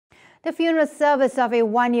The funeral service of a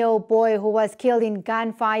one-year-old boy who was killed in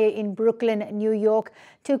gunfire in Brooklyn, New York,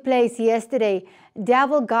 took place yesterday.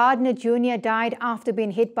 Davell Gardner Jr. died after being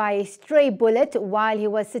hit by a stray bullet while he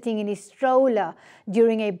was sitting in his stroller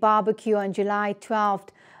during a barbecue on July 12th.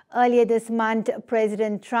 Earlier this month,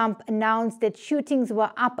 President Trump announced that shootings were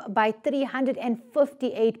up by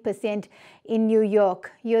 358% in New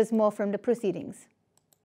York. Here's more from the proceedings.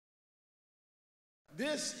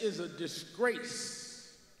 This is a disgrace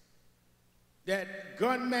that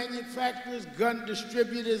gun manufacturers, gun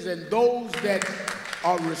distributors, and those that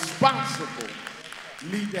are responsible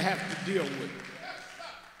need to have to deal with.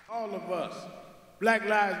 All of us, Black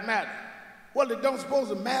Lives Matter. Well, it don't supposed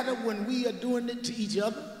to matter when we are doing it to each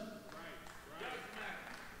other.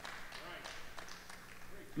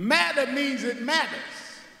 Matter means it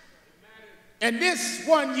matters. And this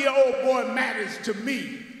one-year-old boy matters to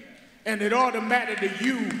me. And it ought to matter to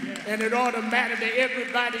you, and it ought to matter to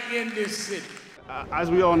everybody in this city. As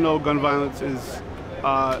we all know, gun violence is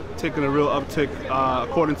taking a real uptick.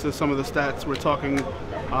 According to some of the stats, we're talking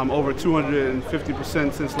over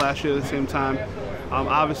 250% since last year at the same time.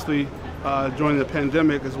 Obviously, during the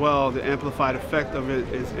pandemic as well, the amplified effect of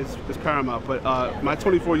it is paramount. But my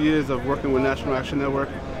 24 years of working with National Action Network,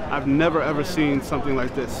 I've never ever seen something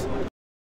like this.